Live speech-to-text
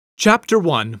Chapter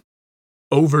 1.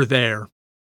 Overthere.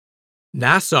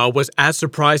 NASA was as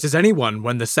surprised as anyone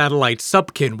when the satellite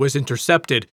Supkin was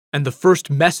intercepted and the first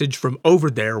message from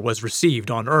Overthere was received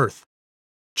on Earth.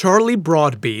 Charlie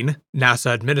Broadbean,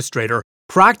 NASA administrator,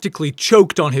 practically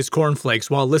choked on his cornflakes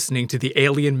while listening to the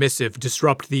alien missive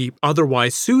disrupt the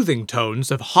otherwise soothing tones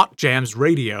of Hot Jam's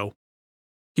radio.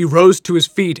 He rose to his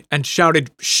feet and shouted,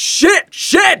 "Shit!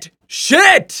 Shit!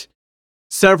 Shit!"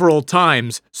 several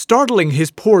times, startling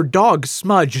his poor dog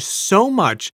Smudge so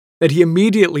much that he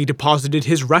immediately deposited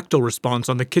his rectal response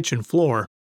on the kitchen floor.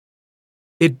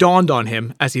 It dawned on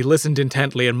him, as he listened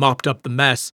intently and mopped up the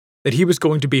mess, that he was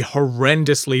going to be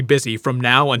horrendously busy from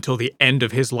now until the end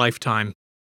of his lifetime.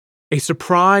 A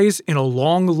surprise in a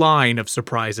long line of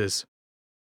surprises.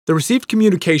 The received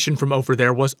communication from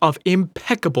Overthere was of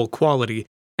impeccable quality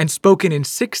and spoken in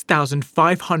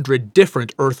 6,500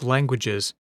 different Earth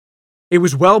languages. It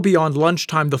was well beyond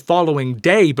lunchtime the following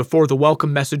day before the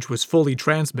welcome message was fully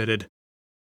transmitted.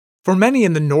 For many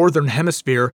in the Northern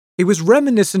Hemisphere, it was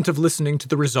reminiscent of listening to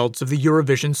the results of the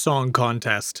Eurovision Song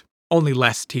Contest, only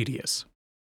less tedious.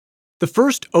 The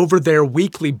first Overthere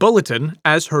Weekly Bulletin,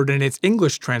 as heard in its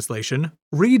English translation,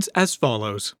 reads as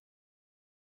follows.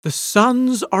 "The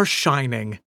suns are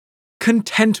shining.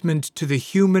 Contentment to the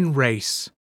human race.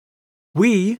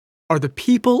 We are the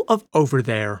people of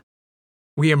Overthere.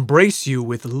 We embrace you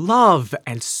with love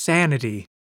and sanity.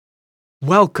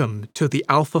 Welcome to the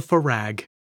Alpha Farag.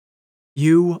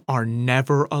 You are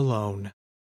never alone."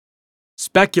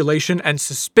 Speculation and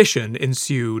suspicion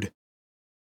ensued.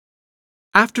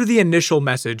 After the initial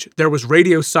message, there was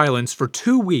radio silence for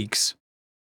 2 weeks.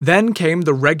 Then came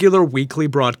the regular weekly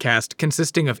broadcast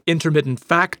consisting of intermittent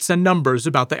facts and numbers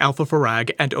about the Alpha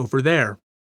Farag and Overthere.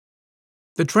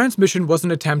 The transmission was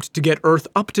an attempt to get Earth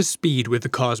up to speed with the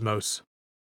cosmos.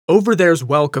 Overthere's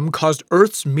welcome caused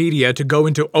Earth's media to go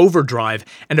into overdrive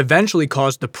and eventually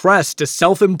caused the press to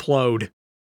self-implode.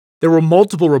 There were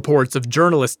multiple reports of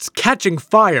journalists catching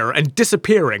fire and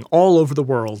disappearing all over the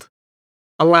world.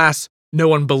 Alas, no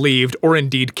one believed or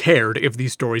indeed cared if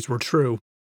these stories were true.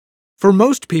 For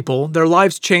most people, their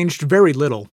lives changed very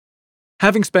little.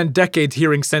 Having spent decades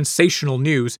hearing sensational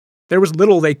news, there was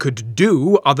little they could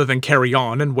do other than carry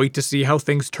on and wait to see how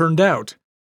things turned out.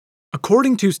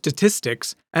 According to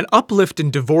statistics, an uplift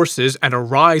in divorces and a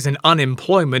rise in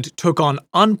unemployment took on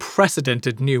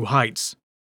unprecedented new heights.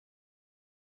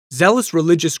 Zealous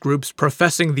religious groups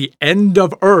professing the end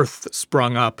of Earth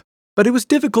sprung up, but it was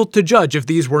difficult to judge if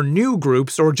these were new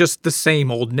groups or just the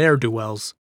same old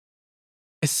ne'er-do-wells.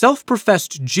 A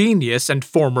self-professed genius and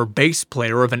former bass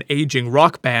player of an aging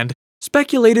rock band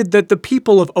speculated that the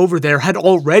people of Overthere had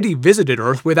already visited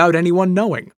Earth without anyone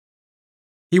knowing.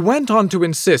 He went on to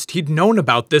insist he'd known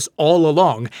about this all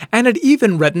along, and had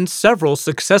even written several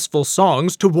successful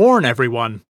songs to warn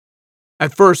everyone.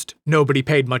 At first, nobody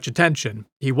paid much attention.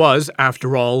 He was,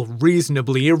 after all,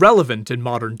 reasonably irrelevant in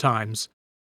modern times.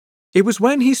 It was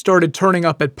when he started turning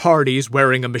up at parties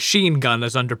wearing a machine gun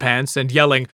as underpants and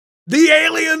yelling, "The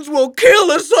aliens will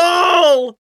kill us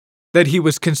all!" that he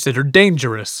was considered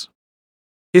dangerous.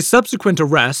 His subsequent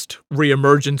arrest,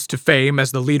 re-emergence to fame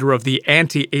as the leader of the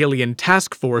Anti-Alien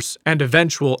Task Force, and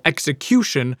eventual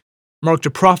execution marked a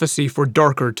prophecy for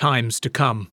darker times to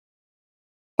come.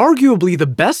 Arguably the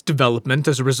best development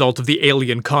as a result of the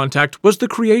alien contact was the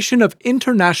creation of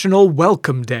International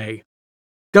Welcome Day.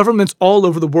 Governments all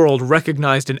over the world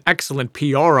recognized an excellent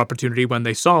PR opportunity when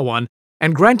they saw one,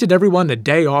 and granted everyone a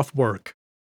day off work.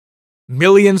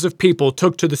 Millions of people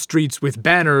took to the streets with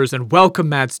banners and welcome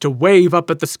mats to wave up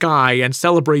at the sky and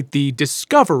celebrate the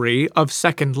discovery of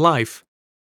Second Life.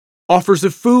 Offers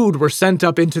of food were sent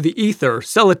up into the ether,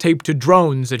 sellotaped to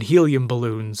drones and helium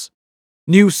balloons.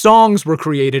 New songs were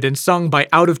created and sung by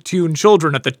out-of-tune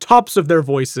children at the tops of their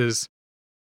voices.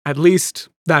 At least,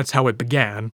 that's how it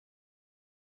began.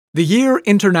 The year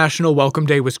International Welcome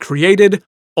Day was created,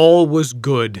 all was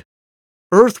good.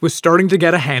 Earth was starting to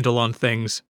get a handle on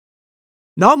things.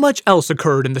 Not much else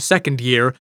occurred in the second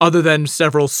year, other than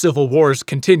several civil wars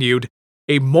continued,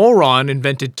 a moron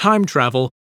invented time travel,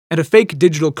 and a fake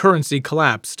digital currency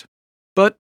collapsed.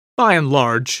 But, by and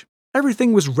large,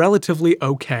 everything was relatively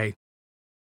okay.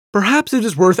 Perhaps it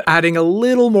is worth adding a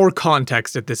little more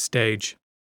context at this stage.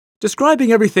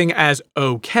 Describing everything as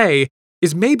okay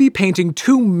is maybe painting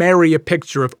too merry a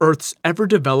picture of Earth's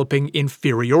ever-developing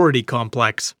inferiority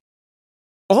complex.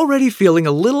 Already feeling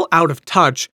a little out of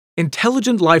touch,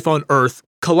 intelligent life on Earth,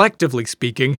 collectively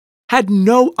speaking, had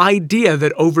no idea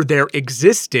that Overthere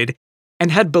existed and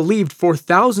had believed for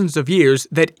thousands of years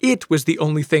that it was the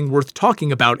only thing worth talking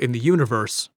about in the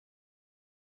universe.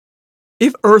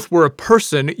 If Earth were a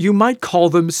person, you might call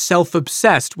them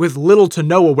self-obsessed with little to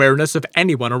no awareness of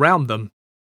anyone around them.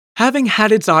 Having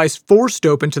had its eyes forced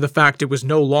open to the fact it was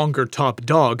no longer top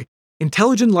dog,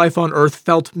 intelligent life on Earth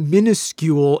felt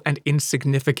minuscule and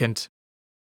insignificant.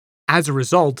 As a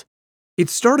result, it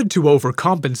started to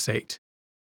overcompensate.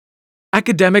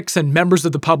 Academics and members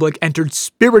of the public entered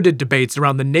spirited debates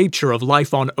around the nature of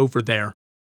life on Overthere.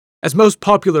 As most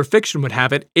popular fiction would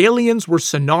have it, aliens were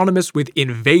synonymous with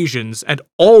invasions and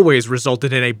always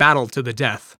resulted in a battle to the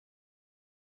death.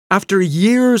 After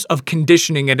years of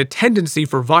conditioning and a tendency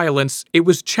for violence, it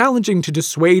was challenging to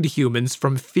dissuade humans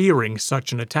from fearing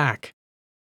such an attack.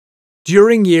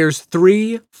 During years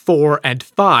 3, 4, and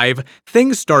 5,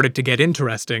 things started to get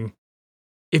interesting.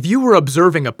 If you were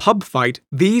observing a pub fight,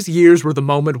 these years were the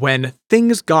moment when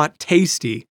things got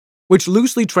tasty, which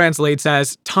loosely translates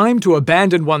as time to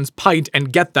abandon one's pint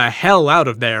and get the hell out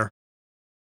of there.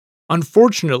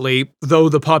 Unfortunately, though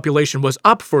the population was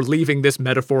up for leaving this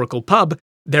metaphorical pub,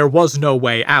 there was no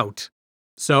way out.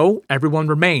 So everyone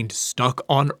remained stuck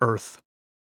on Earth.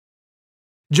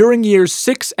 During years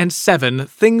 6 and 7,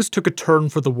 things took a turn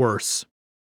for the worse.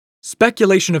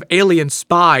 Speculation of alien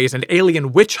spies and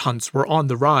alien witch hunts were on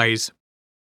the rise.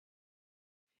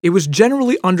 It was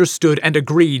generally understood and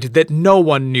agreed that no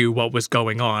one knew what was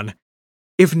going on.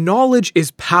 If knowledge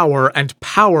is power and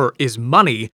power is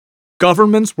money,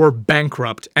 governments were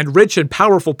bankrupt and rich and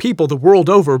powerful people the world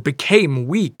over became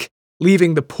weak,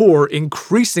 leaving the poor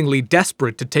increasingly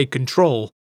desperate to take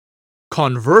control.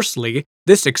 Conversely,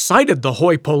 this excited the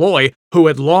hoi polloi, who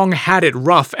had long had it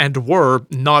rough and were,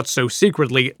 not so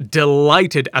secretly,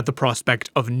 delighted at the prospect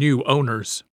of new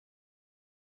owners.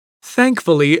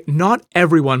 Thankfully, not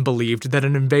everyone believed that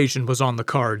an invasion was on the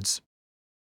cards.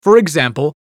 For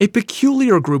example, a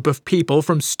peculiar group of people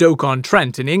from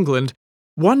Stoke-on-Trent in England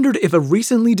wondered if a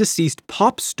recently deceased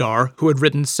pop star who had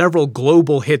written several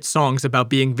global hit songs about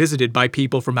being visited by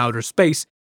people from outer space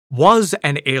was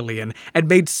an alien and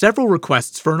made several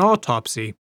requests for an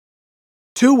autopsy.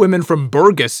 2 women from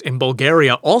Burgas in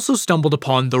Bulgaria also stumbled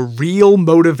upon the real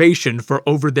motivation for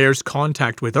Overthere's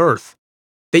contact with Earth.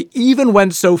 They even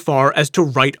went so far as to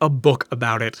write a book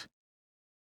about it.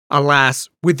 Alas,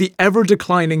 with the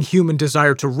ever-declining human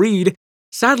desire to read,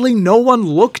 sadly no one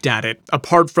looked at it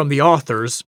apart from the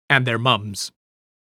authors and their mums.